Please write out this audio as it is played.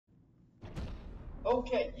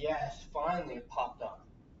Okay, yes, finally it popped up.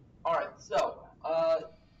 Alright, so,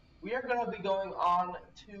 we are going to be going on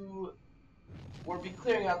to, we'll be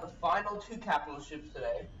clearing out the final two capital ships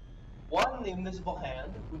today. One, the Invisible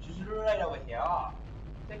Hand, which is right over here.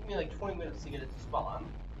 It took me like 20 minutes to get it to spawn,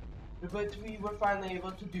 but we were finally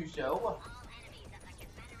able to do so.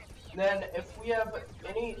 Then, if we have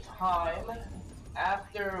any time,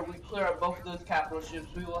 after we clear up both of those capital ships,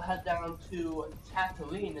 we will head down to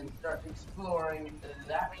Tatooine and start exploring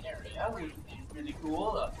that area, which is really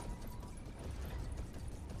cool.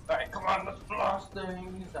 Alright, come on, let's blast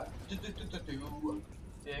things!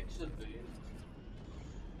 Excellent.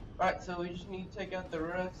 Alright, so we just need to take out the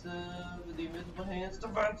rest of the Invisible Hand's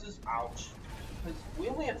defenses. Ouch. Because we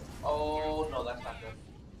only have... Oh, no, that's not good.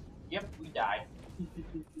 Yep, we died.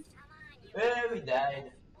 We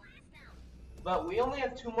died. But we only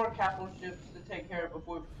have two more capital ships to take care of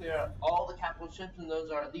before we clear out all the capital ships, and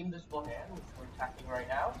those are the Invisible Hand, which we're attacking right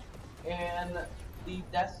now, and the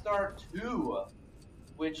Death Star 2,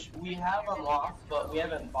 which we have unlocked, but we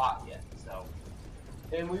haven't bought yet, so.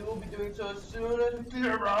 And we will be doing so as soon as we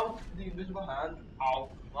clear out the Invisible Hand.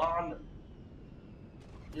 Oh, come on.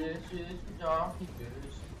 This is the donkey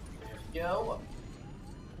goose. There we go.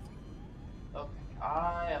 Okay,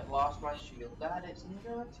 I have lost my shield. That is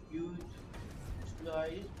not good.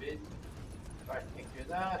 Nice bit. Alright, take care of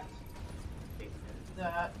that. Take care of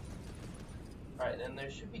that. Alright, and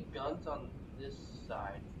there should be guns on this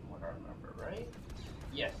side, from what I remember, right?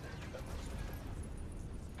 Yes, there's guns.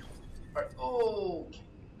 Alright, okay.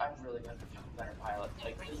 I've really got to become a better pilot.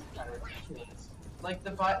 Like, this is kind of ridiculous. Like,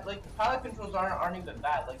 the pilot controls aren't even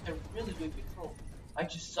bad. Like, they're really good controls. I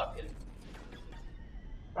just suck at it.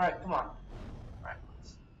 Alright, come on. Alright,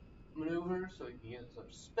 let's maneuver so we can get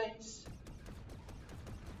some space.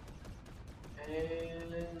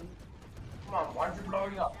 And come on, why aren't you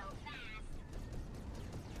blowing up?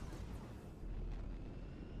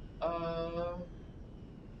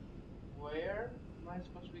 Where am I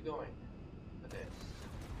supposed to be going for this?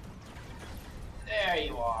 There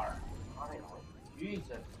you are. Finally.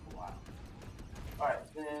 Jesus. Wow. Alright,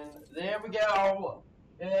 then there we go.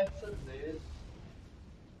 Excellent.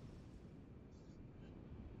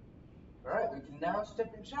 Alright, we can now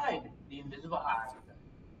step inside the Invisible Hand.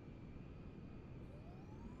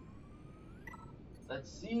 Let's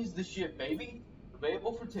seize the ship, baby.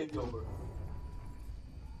 Available for takeover.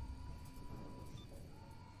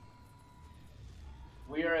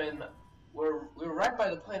 We're right by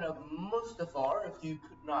the planet of Mustafar, if you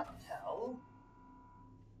could not tell.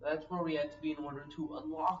 That's where we had to be in order to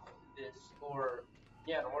unlock this, or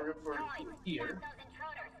yeah, in order for it to appear. Those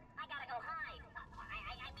intruders. I gotta go hide.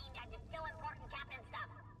 I mean, still important captain stuff.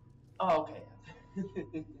 Oh, okay.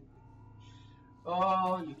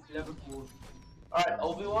 Oh, you clever fool. Alright,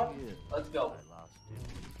 Obi-Wan, let's go.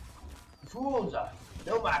 Fools,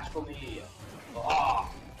 no match for me.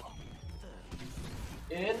 Ah.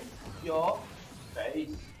 In your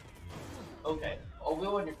face. Okay,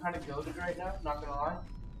 Obi-Wan, you're kind of goated right now, not gonna lie.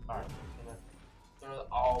 Alright,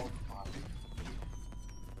 oh, come on.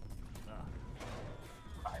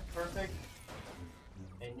 Alright, perfect.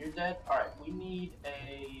 And you're dead. Alright, we need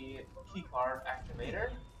a keycard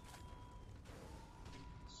activator.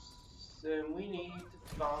 And we need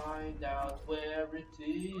to find out where it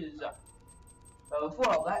is. For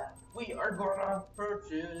all that, we are gonna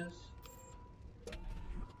purchase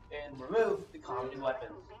and remove the comedy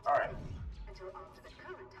weapons. Alright.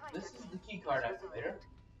 This is the keycard activator.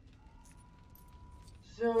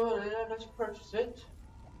 So let's purchase it.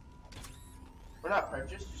 Or not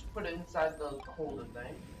purchase, just put it inside the holder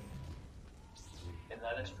thing. And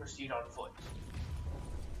let us proceed on foot.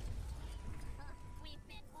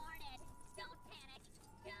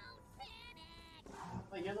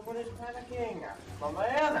 But you're the one who's panicking, my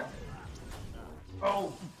man!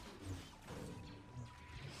 Oh!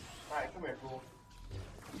 Alright, come here, fool.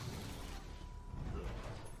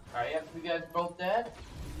 Alright, yep, you guys both dead.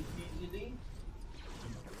 Easy.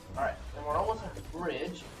 Alright, and we're almost at the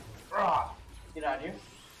bridge. Ah! Get out of here.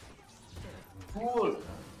 Fool!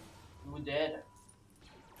 You dead.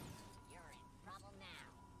 You're in trouble now.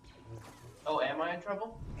 Oh, am I in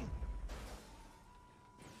trouble?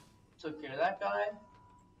 Took care of that guy.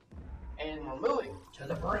 And we're moving to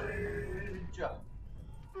the bridge.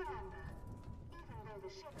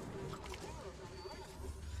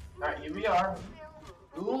 Alright, here we are.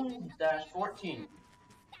 Boom-14. Stop them,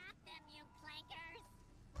 you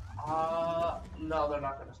clankers. No, they're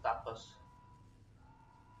not gonna stop us.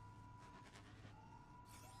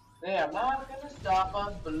 They are not gonna stop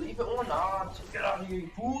us, believe it or not. Get out of here, you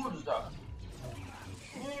fools!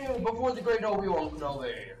 Yeah, before the great Obi-Wan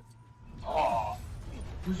Kenobi. Oh,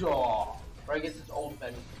 Right against this old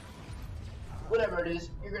Benny. Whatever it is,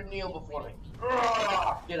 you're gonna kneel before me.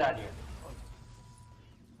 Get out of here.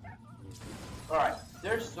 Alright,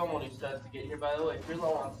 there's so many studs to get here, by the way. If you're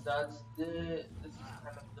low on studs, this is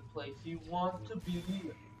kind of the place you want to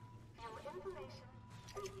be.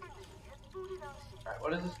 Alright,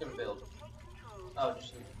 what is this gonna build? Oh,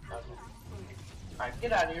 just okay. Alright,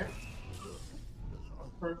 get out of here.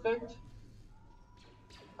 Perfect.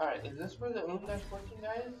 Alright, is this where the Dash 14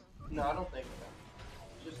 guy is? No, I don't think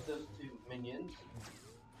so. Just those two minions.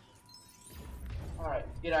 Alright,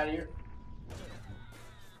 get out of here.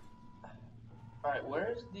 Alright,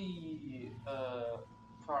 where's the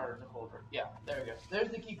card holder? Yeah, there we go. There's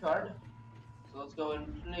the key card. So let's go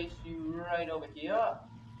and place you right over here.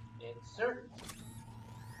 Insert.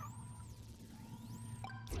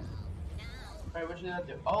 Alright, what's gonna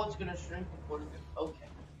do? Oh, it's gonna shrink before it's gonna. Okay.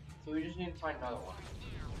 So we just need to find another one.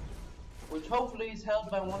 Which hopefully is held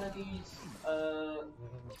by one of these,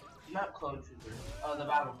 not clone troopers, the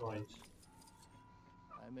battle droids.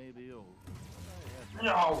 I may be old.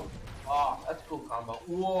 No! Oh, that's a cool combo.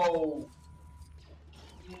 Whoa!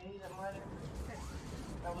 Yeah,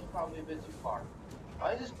 that was probably a bit too far.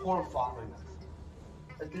 Why is this poor following us?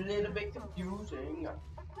 It's a little bit confusing.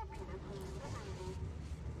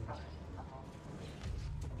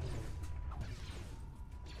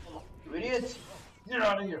 Come on, you idiots! Get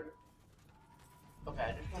out of here! Okay,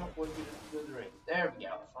 I just want to force you to do the ring. There we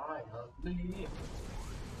go, finally.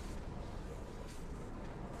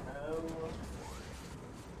 No.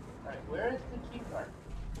 Alright, where is the key card?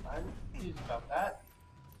 I'm confused about that.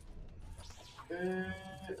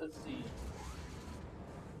 Let's see.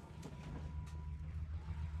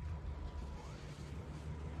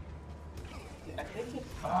 I think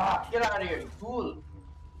it's. Get out of here, you fool!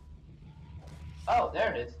 Oh,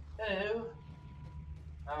 there it is. Hello.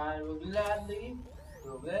 I will gladly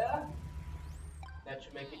go there. That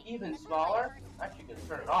should make it even smaller. Actually, gonna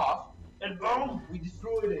turn it off. And boom! We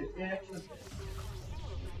destroyed it. Excellent.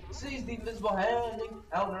 Seize the invisible hand.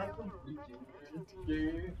 Encounter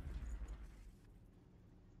completed.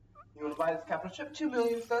 You wanna buy this capital ship? 2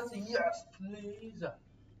 million studs? Yes, please.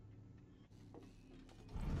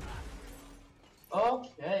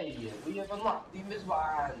 Okay, we have unlocked the invisible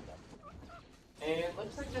hand. And it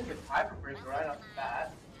looks like there's a kyber breaker right off the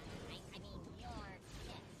bat.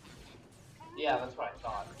 Yeah, that's what I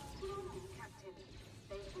thought.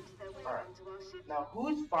 Alright. Now,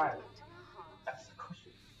 who's violent? That's the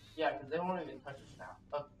question. Yeah, because they won't even touch us now.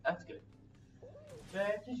 Oh, that's good.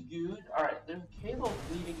 That is good. Alright, there's a cable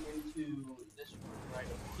leading into this room right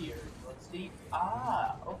up here. Let's see.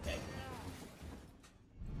 Okay.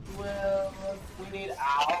 Well, we need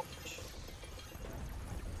ouch.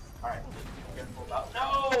 Alright, just be careful about.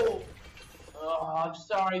 No! Oh, I'm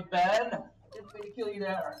sorry, Ben. Didn't mean to kill you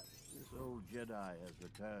there. This old Jedi has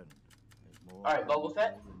returned. Alright, Boba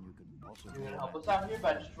Fett. You're gonna help us out here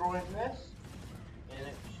by destroying this. And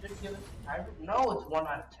it should give us kyber. No, it's 1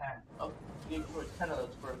 out of 10. Oh, we need for 10 of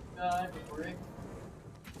those for a god brick.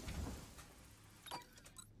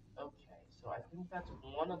 Okay, so I think that's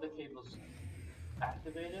one of the cables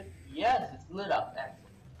activated. Yes, it's lit up. Excellent.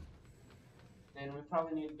 And we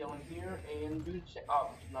probably need to go in here and do the check. Oh,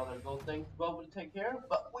 another gold thing for Boba to take care of,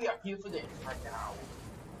 but we are here for this right now.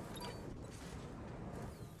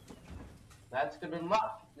 That's gonna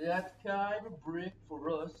unlock that kyber brick for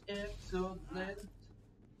us. Excellent.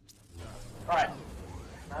 Alright.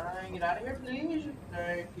 Get out of here, please.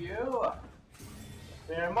 Thank you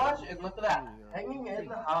very much. And look at that. Hanging in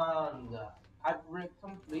the hand. Kyber brick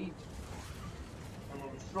complete. And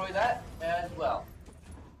we'll destroy that as well.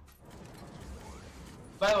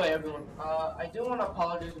 By the way, everyone, I do want to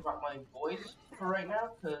apologize about my voice for right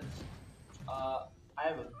now, because I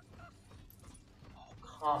have a... Oh,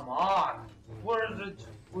 come on! Where is it?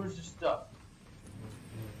 Where's the stuff?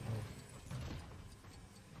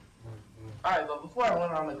 Alright, but before I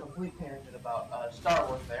went on a complete tangent about Star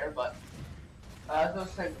Wars there, but as I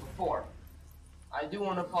was saying before, I do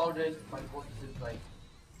want to apologize if my voice is like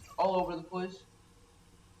all over the place.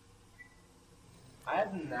 I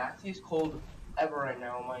have the nastiest cold ever right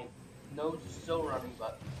now. My nose is still running,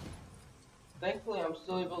 but thankfully I'm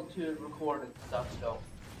still able to record and stuff, so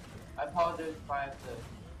I apologize if I have to,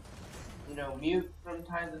 you know, mute from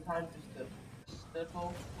time to time just to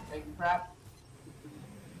sniffle and crap.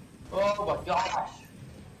 Oh my gosh!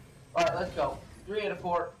 Alright, let's go. 3 out of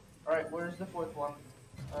 4. Alright, where's the 4th one?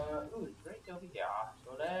 Ooh, it's right over here.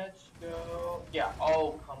 So let's go. Yeah,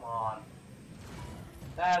 oh, come on.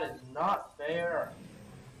 That is not fair.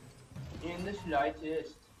 In the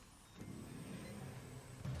slightest.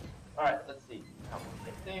 Alright, let's see. That one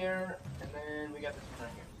right there, and then we got this one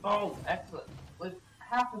right here. Oh, excellent. With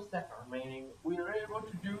half a second remaining, we are able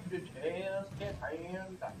to do the task at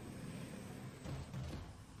hand.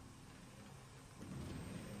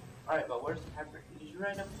 Alright, but where's the Pepper? He's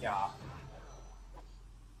right up here.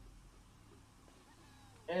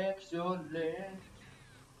 Excellent.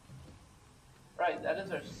 Right, that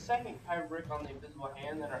is our second kyber brick on the invisible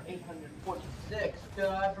hand, and our 846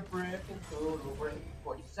 kyber brick in total. We're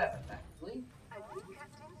 847 actually.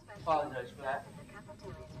 Apologize for that.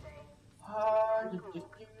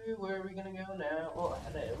 Where are we gonna go now? Oh,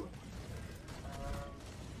 hello.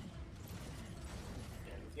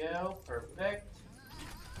 There we go. Perfect.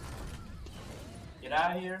 Get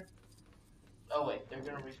out of here. Oh wait, they're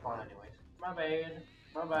gonna respawn anyways. My bad.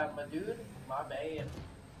 My bad, my dude. My bad.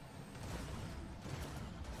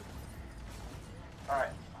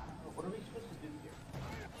 Alright. What are we supposed to do here?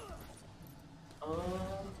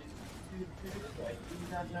 I do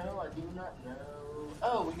not know. I do not know.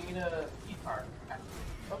 Oh, we need a key card.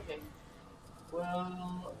 Okay.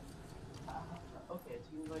 Well, okay, it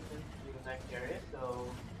seems like this is the next area, so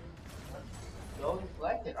let's go and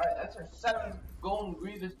select it. Alright, that's our 7th golden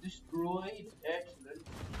grievous destroyed. Excellent.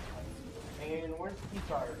 And where's the key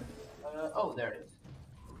card? Oh, there it is.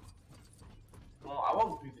 Well, I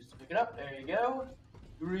want Grievous to pick it up. There you go.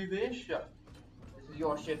 Grievous. This is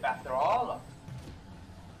your ship after all.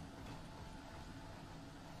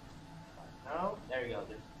 No, there you go.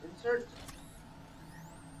 There's insert.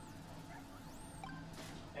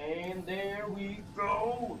 And there we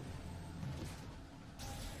go.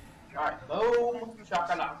 Alright, boom.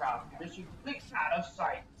 Shakalaka. Mission complete. Out of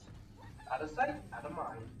sight. Out of sight, out of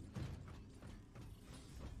mind.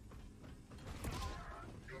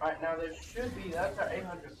 Alright, now there should be, that's our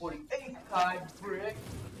 848th kyber brick.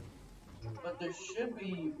 But there should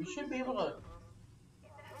be, we should be able to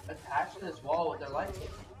attach to this wall with their lightsaber,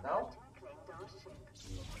 no?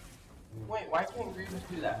 Wait, why can't Grievous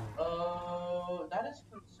do that? That is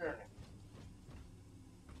concerning.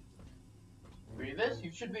 Grievous,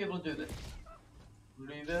 you should be able to do this.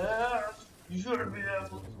 Grievous, you should be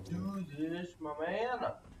able to do this, my man.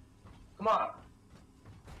 Come on.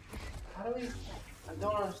 How do we... I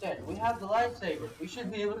don't understand. We have the lightsaber. We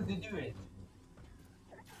should be able to do it.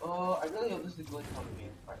 I really hope this is glitch on the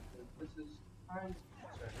game. Right, this is kind of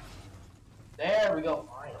concerning. There we go.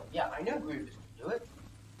 Finally. Yeah, I knew Grievous could do it.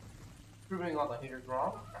 Proving all the haters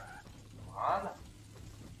wrong. Come on.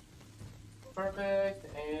 Perfect.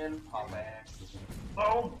 And pop back.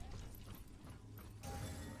 Boom.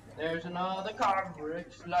 There's another kyber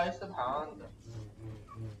brick slice of hand.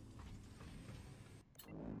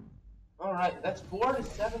 Alright, that's 4 to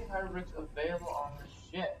 7 kyber bricks available on the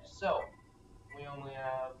ship. So, we only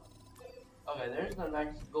have... Okay, there's the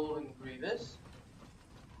next golden Grievous.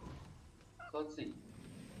 So let's see.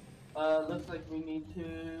 Looks like we need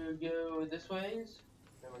to go this ways.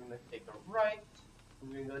 Then we're going to take a right.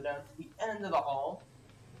 We're going to go down to the end of the hall.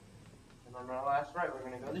 And on our last right, we're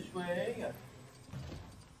going to go this way. And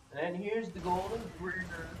then here's the golden Grievous.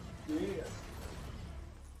 Yeah.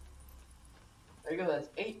 There you go, that's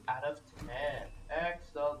 8 out of 10.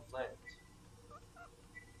 Excellent.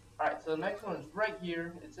 Alright, so the next one is right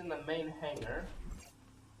here. It's in the main hangar.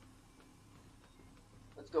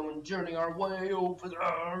 Let's go and journey our way over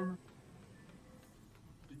there.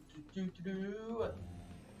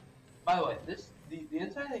 By the way, the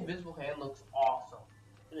inside of the invisible hand looks awesome.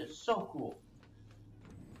 It is so cool.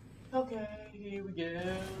 Okay, here we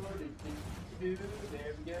go. There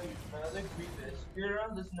we go. Another Grievous. Here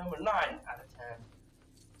on this number 9 out of 10.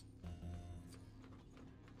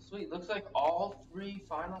 Sweet. Looks like all 3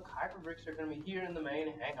 final kyber bricks are going to be here in the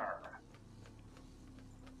main hangar.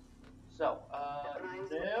 So,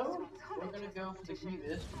 now we're going to go for the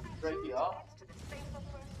Grievous right here.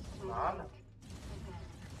 Come on.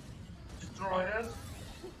 Destroyers.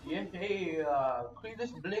 Yeah, hey,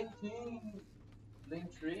 Grievous Blinktree,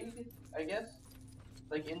 I guess.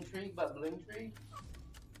 Like intrigue, but Blinktree.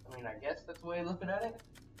 I mean, I guess that's the way of looking at it.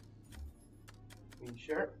 I mean,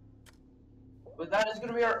 sure. But that is going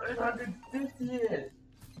to be our 850th.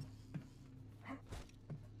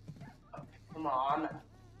 Okay, come on.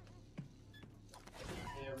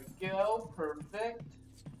 There we go. Perfect.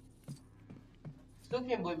 Still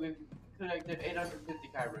can't believe we've connected 850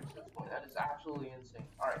 kyber bricks at this point. That is absolutely insane.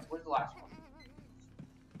 Alright, where's the last one?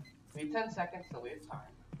 We have 10 seconds, so we have time.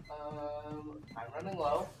 I'm running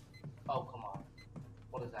low. Oh, come on.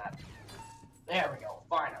 What is that? There we go,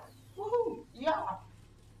 finally. Woohoo! Yeah!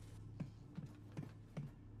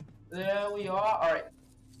 There we are. Alright.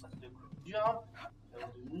 Let's do a quick jump. Then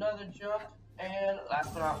we'll do another jump. And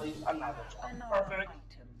last but not least, another jump. Perfect.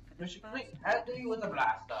 Mission complete. Handy with a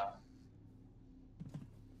blaster.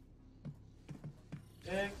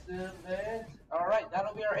 Excellent. Alright,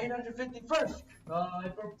 that'll be our 851st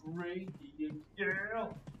Kyber breaking. Yeah.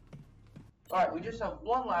 Alright, we just have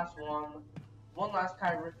one last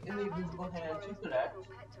Kyber in the invisible hand to collect.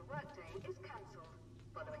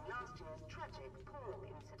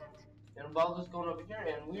 It involves us going over here,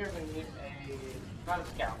 and we are going to need not a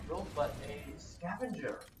scoundrel, but a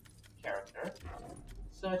scavenger character,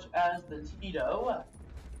 such as the Tito.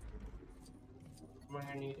 We're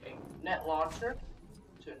going to need a net launcher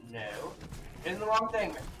to no. Hitting the wrong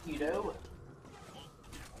thing, Tito.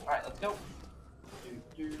 Alright, let's go.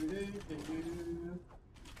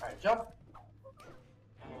 Alright, jump.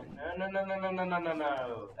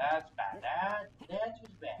 No. That's bad. That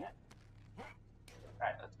was bad.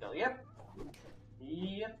 Alright, let's go. Yep.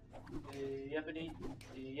 Yepity.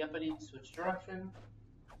 Switch direction.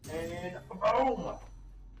 And boom!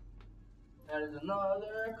 That is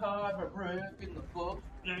another Kyber brick in the books.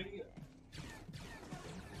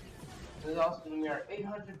 This is also going to be our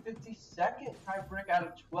 852nd Kyber brick out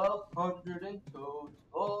of 1,200 in total.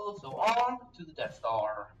 So on to the Death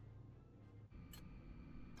Star.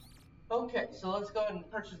 Okay, so let's go ahead and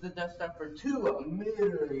purchase the Death Star for 2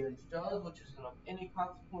 million stars, which isn't of any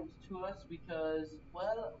consequence to us because,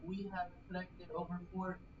 well, we have collected over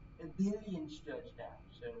 4 billion stars now,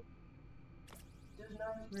 so it does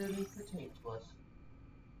not really pertain to us.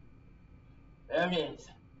 There it is,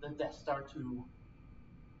 the Death Star 2.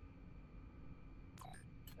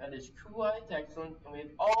 That is quite excellent, and we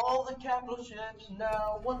have all the capital ships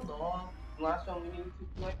now unlocked. The last one we need to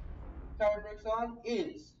collect Kyber bricks on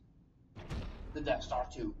is the Death Star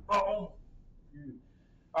 2. Oh!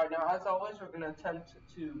 Alright, now as always, we're going to attempt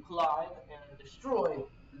to collide and destroy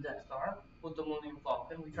the Death Star with the Millennium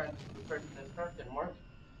Falcon. We tried to do the first Death Star, didn't work.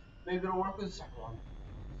 Maybe it'll work with the second one.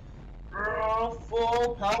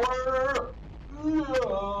 Full power!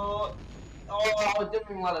 Oh, it didn't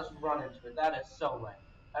even let us run into it. That is so lame.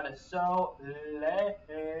 That is so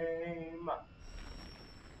lame.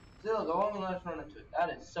 Still, go on and let us run into it. That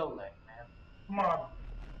is so lame, man. Come on.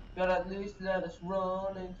 Gotta at least let us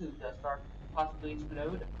run into the Death Star, possibly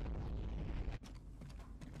explode.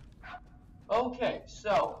 Okay,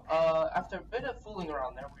 so, after a bit of fooling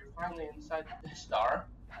around there, we're finally inside the Death Star.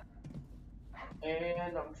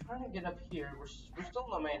 And I'm trying to get up here. We're still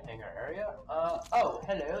in the main hangar area. Oh,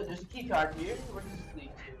 hello, there's a key card here. Where does this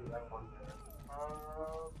lead to, I wonder?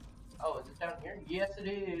 Oh, is it down here? Yes, it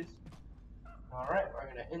is. Alright, we're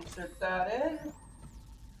gonna insert that in.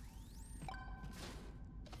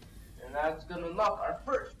 And that's gonna unlock our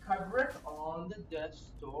first Kyber brick on the Death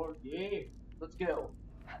Star. Yeah, let's go.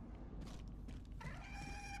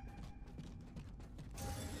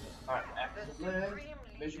 Alright, excellent.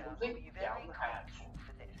 Mission complete. Down the hatch.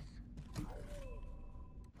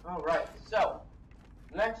 Alright, so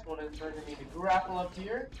the next one is we're gonna need a grapple up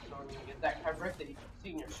here. So we're gonna get that Kyber brick that you can see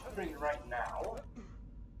in your screen right now.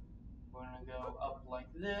 We're gonna go up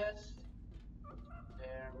like this.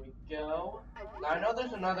 There we go. Now I know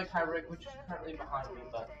there's another Kyber brick which is currently behind me,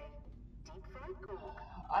 but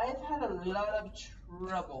I've had a lot of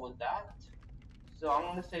trouble with that. So I'm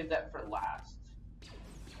gonna save that for last.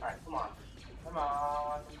 Alright, come on. Come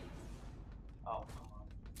on. Oh, come on.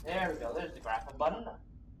 There we go. There's the grapple button.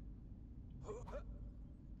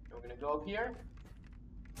 We're gonna go up here.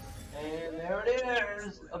 And there it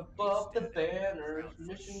is! Above the banners.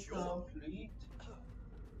 Mission complete.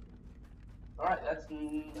 Alright, that's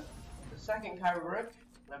the second Kyber brick.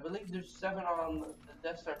 And I believe there's 7 on the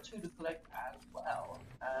Death Star 2 to collect as well,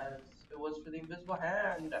 as it was for the invisible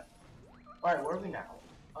hand. Alright, where are we now?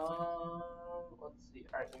 Let's see.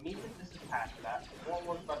 Alright, we need to disattach that. It won't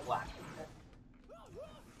work by black.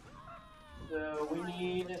 So we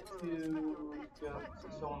need to go to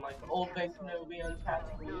someone like Old Bank Kenobi on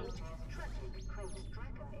Tatooine.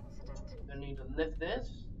 I need to lift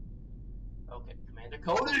this. Okay, Commander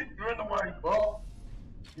Cody, you're in the way, bro.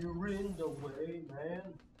 You're in the way, man.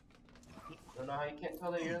 Don't know how you can't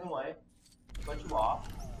tell that you're in the way, but you are.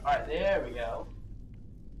 Alright, there we go.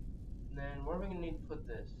 And then where are we gonna need to put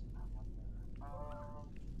this? Oh,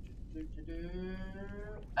 we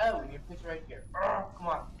need to put it right here. Oh, come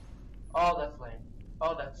on. Oh, that's lame.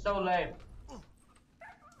 Oh, that's so lame.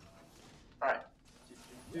 Alright.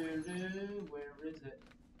 Where is it?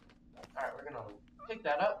 Alright, we're gonna pick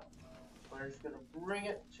that up. We're just gonna bring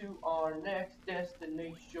it to our next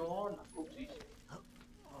destination. Oopsies.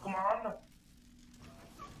 Come on.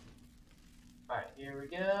 Alright, here we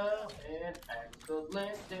go. And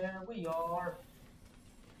excellent. There we are.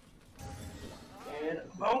 And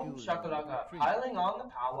boom, shakalaka. Piling on the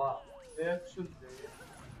power. Excellent.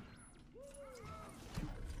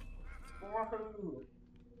 Wahoo!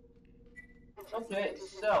 Okay,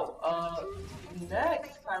 so,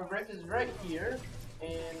 next time break is right here,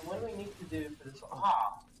 and what do we need to do for this?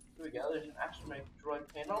 Ah, here we go, there's an astromech droid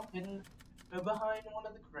panel hidden behind one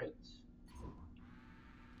of the crates.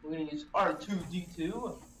 We're going to use R2-D2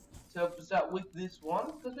 to help us out with this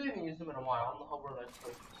one, because we haven't used them in a while on the whole World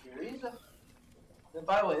Exploration series. And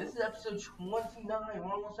by the way, this is episode 29, we're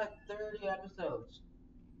almost at 30 episodes.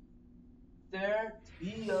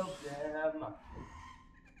 30 of them.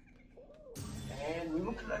 And we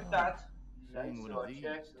will collect that. Seeing one Slice of these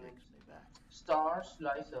checks takes and me back. star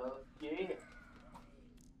slicer. Yeah.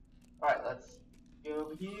 Alright, let's go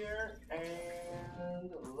over here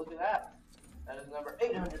and look at that. That is number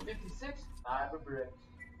 856, kyber bricks.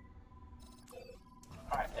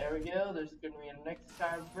 Alright, there we go. There's going to be a next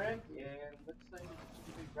kyber brick, and looks like it's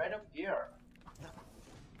going to be right up here.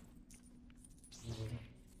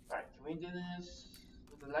 Alright, can we do this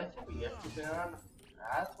with the lightsaber? Yes, we can.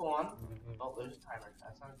 That's one. Oh, there's a timer.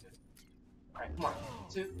 That's not good. Alright, come on.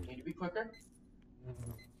 Two. Need to be quicker.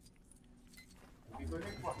 Be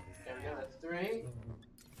quicker. Come on. There we go. That's three.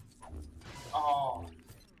 Oh.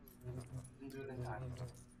 Didn't do it in time.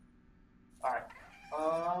 Alright.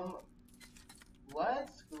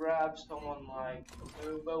 Let's grab someone like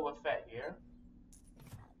Boba Fett here.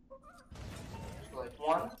 So like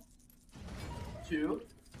 1, 2,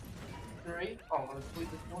 3. Oh, I'm gonna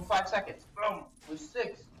complete this in 5 seconds. Boom! With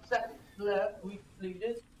 6 seconds left, we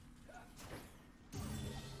completed.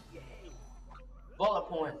 Bullet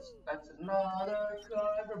points. That's another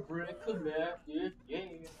kyber brick collected. Yeah.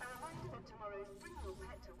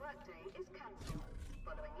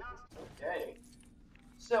 Okay.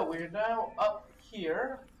 So we're now up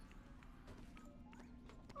here.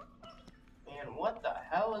 And what the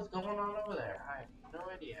hell is going on over there? I have no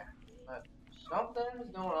idea. But something is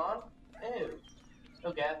going on. Ew.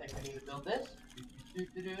 Okay, I think we need to build this.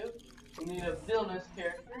 We need to build this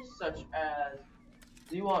character such as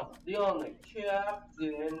the one, the only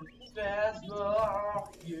Captain Phasma.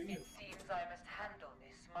 It seems I must handle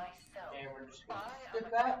this myself. And we're just gonna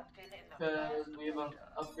skip that because we haven't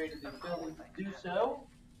upgraded the ability to do so.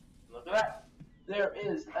 Look at that. There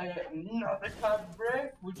is another kyber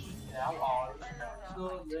brick, which is now ours. So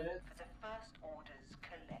For the First Order's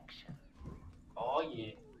collection. oh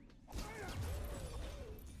yeah.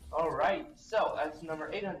 Alright, so that's number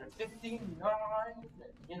 859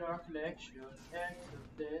 in our collection.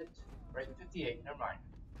 Excellent. Right, 58, never mind.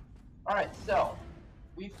 Alright, so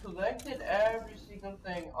we've collected every single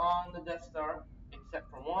thing on the Death Star except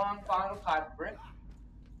for one final kyber brick,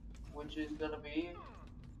 which is gonna be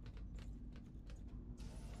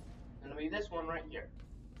this one right here.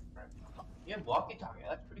 Right. Yeah, walkie-talkie,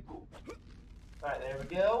 that's pretty cool. Alright, there we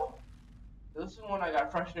go. This is one I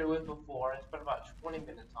got frustrated with before. I spent about 20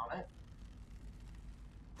 minutes on it.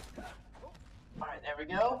 Alright, there we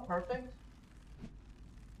go. Perfect.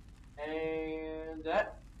 And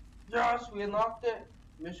that. Yes, we unlocked it.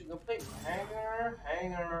 Mission complete. Hangar.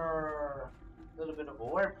 A little bit of a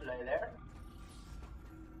wordplay there.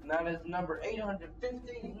 And that is number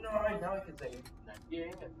 859. Now I can say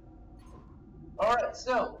 98. Alright,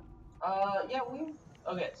 so, yeah,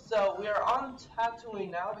 okay, so we are on Tatooine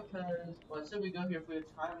now because, well, I said we go here if we have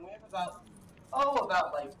time. We have about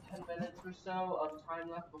like 10 minutes or so of time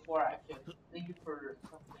left before I can leave for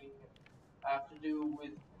something I have to do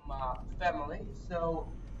with my family. So,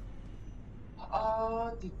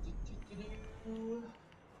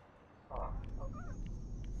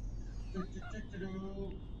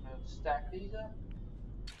 stack these up.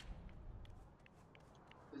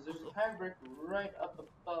 There's a kyber brick right up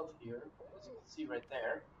above here, as you can see right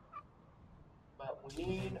there. But we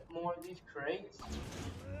need more of these crates.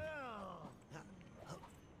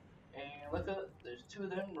 And look at, there's 2 of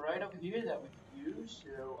them right over here that we can use,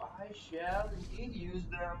 so I shall indeed use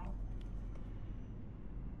them.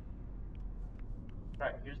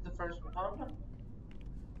 Right, here's the first one.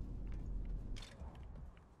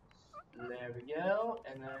 There we go,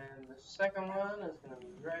 and then the second one is going to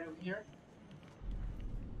be right over here.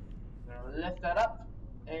 We're gonna lift that up,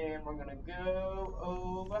 and we're gonna go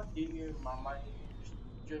over here, mama.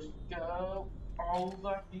 Just go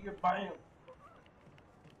over here, bam.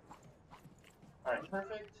 Alright,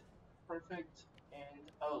 perfect,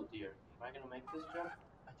 and oh dear, am I gonna make this jump?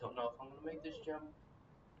 I don't know if I'm gonna make this jump.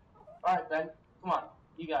 Alright, Ben, come on,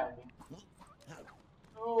 you got me.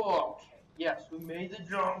 Okay, yes, we made the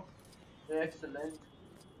jump. Excellent.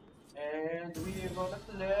 And we are gonna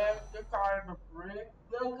collect the kyber brick.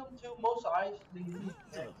 Welcome to Mos Eisley.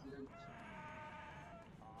 Excellent.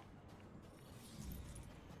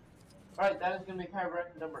 Alright, that is going to be kyber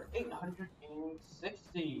number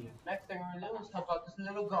 860. Next thing we're going to do is help out this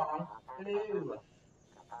little gong. Hello.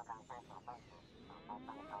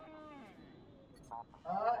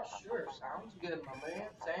 Sure, sounds good, my man.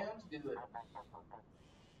 Sounds good.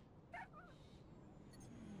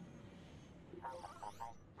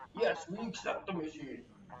 Yes, we accept the mission.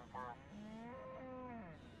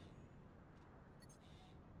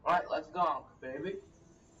 Alright, let's gonk, baby.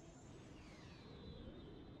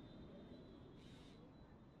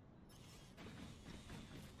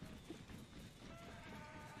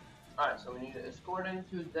 Alright, so we need to escort him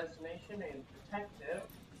to his destination and protect him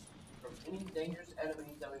from any dangerous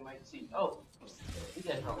enemies that we might see. Oh, you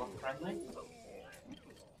guys don't look friendly.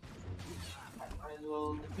 Might as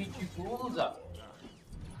well defeat you fools up.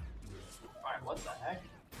 Alright, what the heck?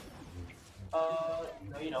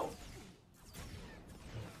 No you don't.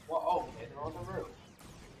 Well, oh, okay, they're on the roof.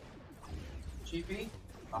 Cheapy?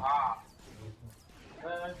 Aha!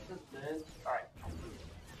 Excellent. Alright.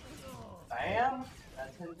 Bam!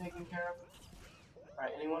 That's him taken care of.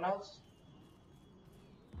 Alright, anyone else?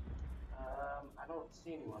 I don't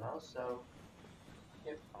see anyone else, so...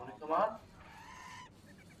 Yep, I wanna come on.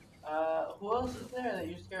 Who else is there that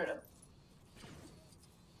you're scared of?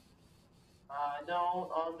 I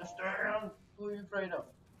don't understand. Who are you afraid of?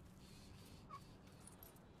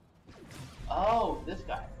 Oh, this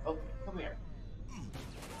guy. Okay, come here. Come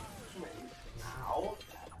here. Ow,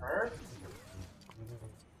 that hurt.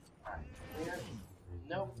 Alright, come here.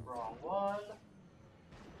 Nope, wrong one.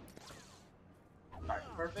 Alright,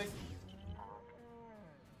 perfect.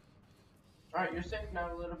 Alright, you're safe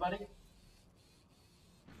now, little buddy.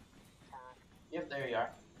 Yep, there you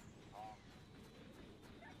are.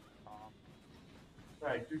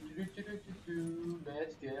 Alright,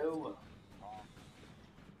 let's go.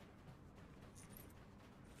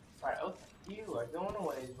 Alright, okay, you are going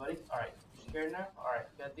away, buddy. Alright, you scared now? Alright,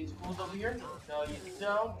 got these fools over here? No, you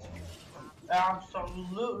don't.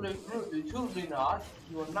 Absolutely, totally not.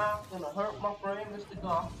 You are not gonna hurt my friend, Mr.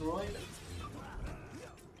 Gothroid.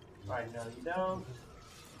 Alright, no, you don't.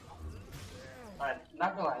 Alright,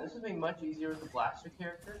 not gonna lie, this would be much easier with the blaster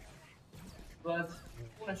character. But I'm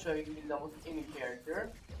gonna show you can be done with any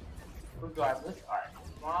character. Regardless. Alright,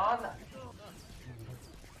 come on.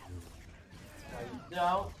 No, you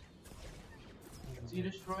don't. Is he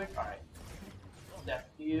destroyed? Alright.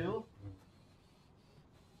 That's you.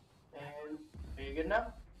 And are you good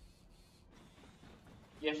enough?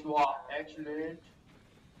 Yes, you are. Excellent.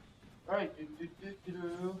 Alright,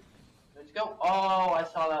 let's go. Oh, I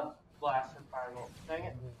saw that blast and fireball. Dang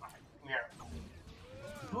it. Alright, come here.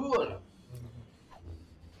 Cool.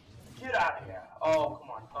 Get out of here. Oh, come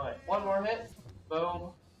on. Okay, one more hit.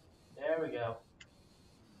 Boom. There we go.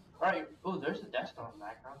 Alright. Oh, there's a Death Star in the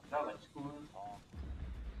background. That looks cool.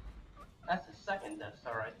 That's the second Death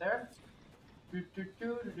Star right there.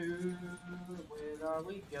 Where are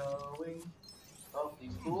we going? Oh,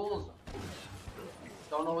 these fools.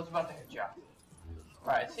 Don't know what's about to hit ya.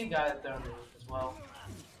 Alright, see guys there on the roof as well.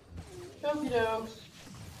 Okie dokes.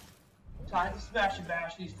 Time to smash and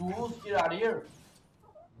bash these fools. Get out of here.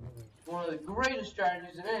 One of the greatest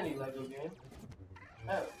strategies in any LEGO game.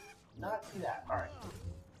 Oh, not see that. Alright.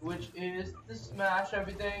 Which is to smash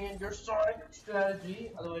everything in your Sonic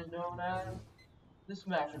strategy, otherwise known as the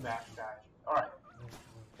smash and bash strategy. Alright.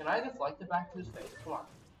 Can I deflect it back to his face? Come on.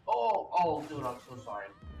 Oh, dude, I'm so sorry.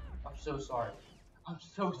 I'm so sorry. I'm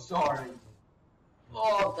so sorry.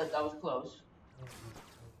 Oh, that was close.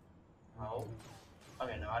 No.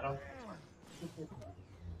 Okay, no, I don't think it's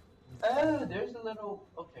oh, there's a little...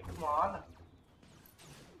 Okay, come on.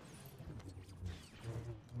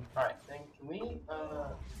 Alright, then can we,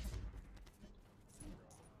 hold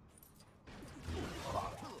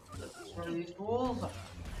on. Let's destroy these fools.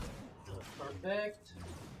 Perfect.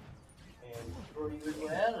 And destroy you as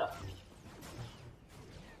well.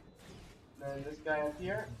 Then this guy up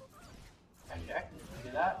here. Okay, do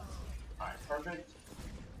that. Alright, perfect.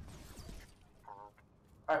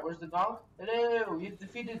 Alright, where's the gong? Hello, you've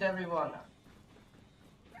defeated everyone.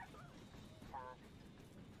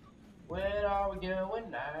 Where are we going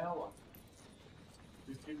now?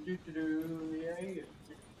 Yay.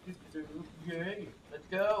 Let's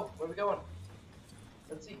go. Where are we going?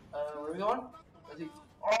 Let's see. Where are we going? Let's see.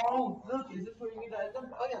 Oh, look, is this where you need to end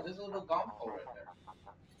them? Oh yeah, there's a little gong hole right there.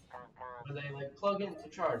 Where they like plug in to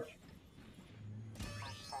charge.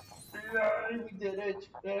 Yay, we did it.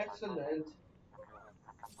 Excellent.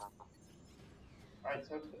 Alright,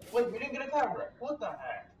 so wait, we didn't get a kyber. What the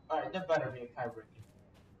heck? Alright, there better be a kyber.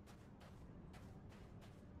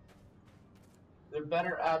 There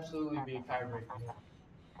better absolutely be a kyber.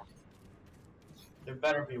 There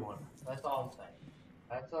better be one. That's all I'm saying.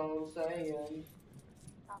 That's all I'm saying.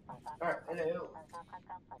 Alright, hello.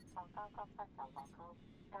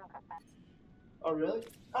 Oh, really?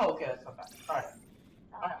 Oh, okay, that's not bad. Alright.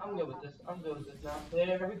 Alright, I'm good with this. I'm good with this now.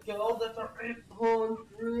 There we go. That's our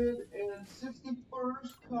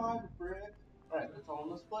 861st card brick. Alright, that's all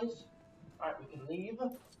in this place. Alright, we can leave.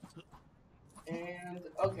 And,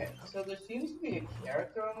 okay, so there seems to be a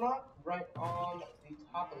character unlock right on the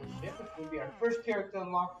top of the ship, which would be our first character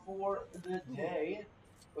unlock for the day.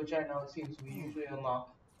 Which I know it seems we usually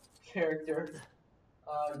unlock character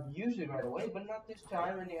usually right away, but not this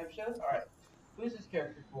time in the episode. Alright, who's this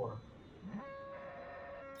character for?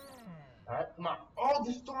 Alright, come on. Oh,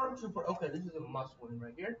 the Stormtrooper! Okay, this is a must win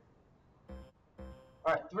right here.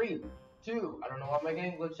 Alright, 3, 2, I don't know why my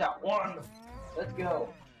game glitched out. 1, let's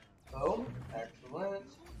go. Boom,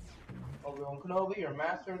 excellent. Obi-Wan Kenobi, you're a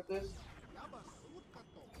master at this.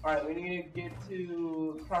 Alright, we need to get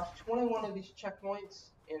to cross 21 of these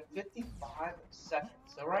checkpoints in 55 seconds.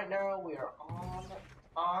 So right now we are on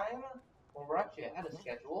time. Well, we're actually ahead of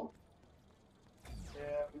schedule.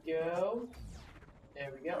 There we go. There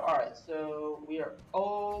we go. Alright, so we are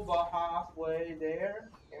over halfway there,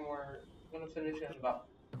 and we're going to finish in about,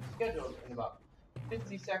 scheduled in about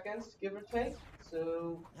 50 seconds, give or take.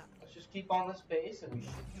 So let's just keep on this pace, and we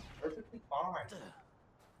should be perfectly fine.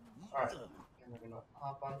 Alright, and we're going to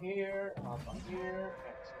hop on here, excellent,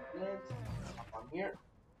 hop on here.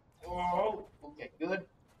 Oh, okay, good.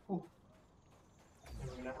 Whew. And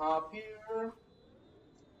we're going to hop here.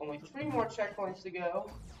 Only 3 more checkpoints to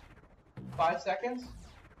go. 5 seconds.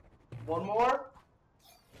 1 more.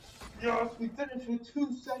 Yes, we finished with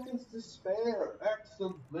 2 seconds to spare.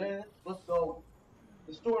 Excellent. Let's go.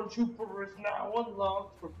 The Stormtrooper is now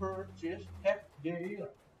unlocked for purchase. Heck yeah.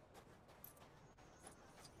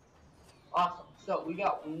 Awesome. So we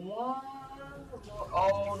got 1 more.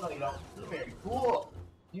 Oh no, you don't. Very cool.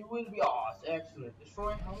 You will be awesome. Excellent.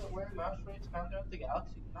 Destroy helmet wearing mouse rates found out the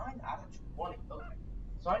galaxy. 9 out of 20. Okay.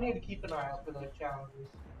 So I need to keep an eye out for those challenges.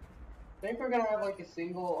 I think we're gonna have like a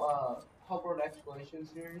single Hubboard Exploration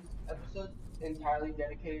series episode entirely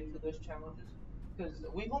dedicated to those challenges, because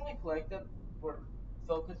we've only collected, we're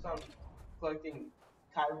focused on collecting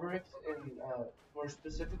kyber and more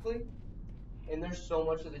specifically, and there's so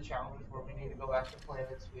much of the challenges where we need to go back to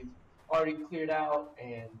planets we've already cleared out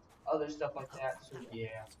and other stuff like that. So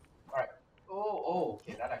yeah, all right. Oh,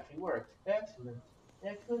 okay, that actually worked. Excellent,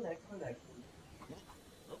 excellent, excellent, excellent.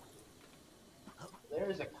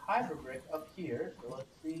 There's a kyber brick up here, so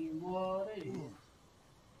let's see what it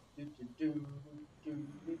is.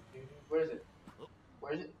 Where is it?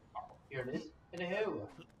 Where is it? Oh, here it is. Hello.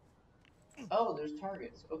 Oh, there's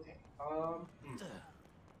targets. Okay.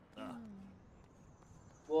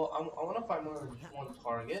 Well, I want to find more than just one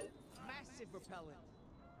target. Massive repellent.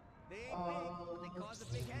 They ain't big. They cause a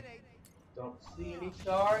big headache. Don't see any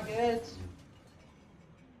targets.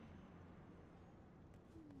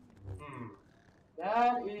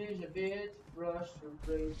 That is a bit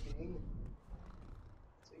frustrating.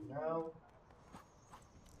 See now.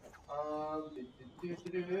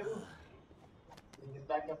 Get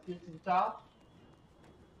back up here to the top.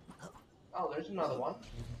 Oh, there's another one.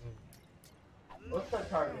 Let's start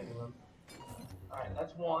targeting them. Alright,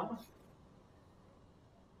 that's 1.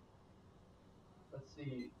 Let's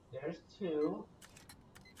see. There's 2.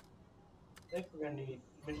 I think we're gonna need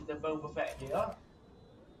Mr. Boba Fett here.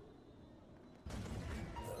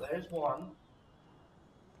 So there's 1.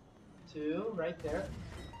 2 right there.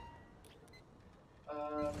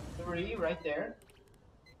 3 right there.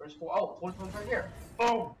 There's 4. Oh, fourth one's right here.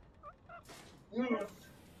 Boom! Yes.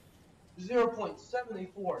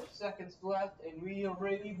 0.74 seconds left, and we are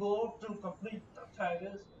ready to complete the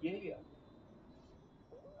task. Yeah.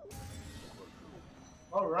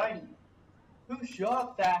 Alrighty. Who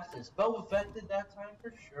shot fastest? Boba Fett did that time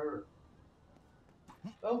for sure.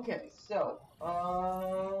 Okay, so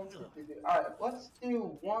alright, let's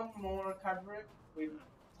do one more coverage. We've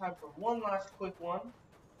time for one last quick one.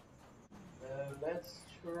 Let's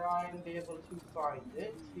try and be able to find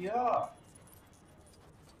it. Yeah.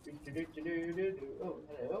 Oh,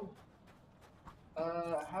 hello.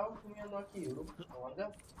 How can we unlock you? I wonder.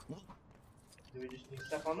 Do we just need to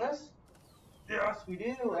step on this? Yes, we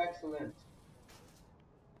do. Excellent.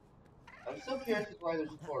 I'm still curious as to why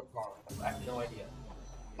there's a fourth bomb. I have no idea.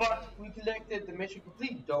 But we collected the mission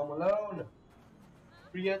complete. Dome alone.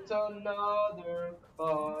 Yet another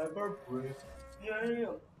kyber brick.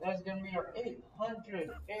 Yeah, that's gonna be our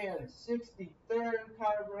 863rd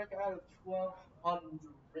kyber brick out of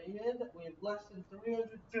 1200. We have less than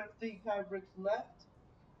 350 kyber bricks left.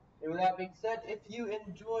 And with that being said, if you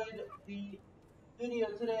enjoyed the video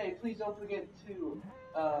today. Please don't forget to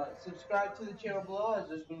subscribe to the channel below, as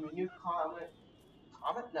there's going to be new content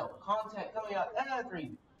coming out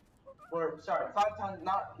sorry, 5 times,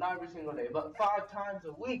 not every single day, but 5 times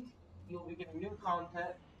a week. You'll be getting new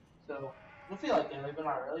content. So you'll feel like daily, but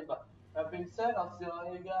not really. But that being said, I'll see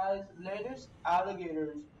all you guys later.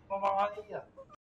 Alligators. Bye bye.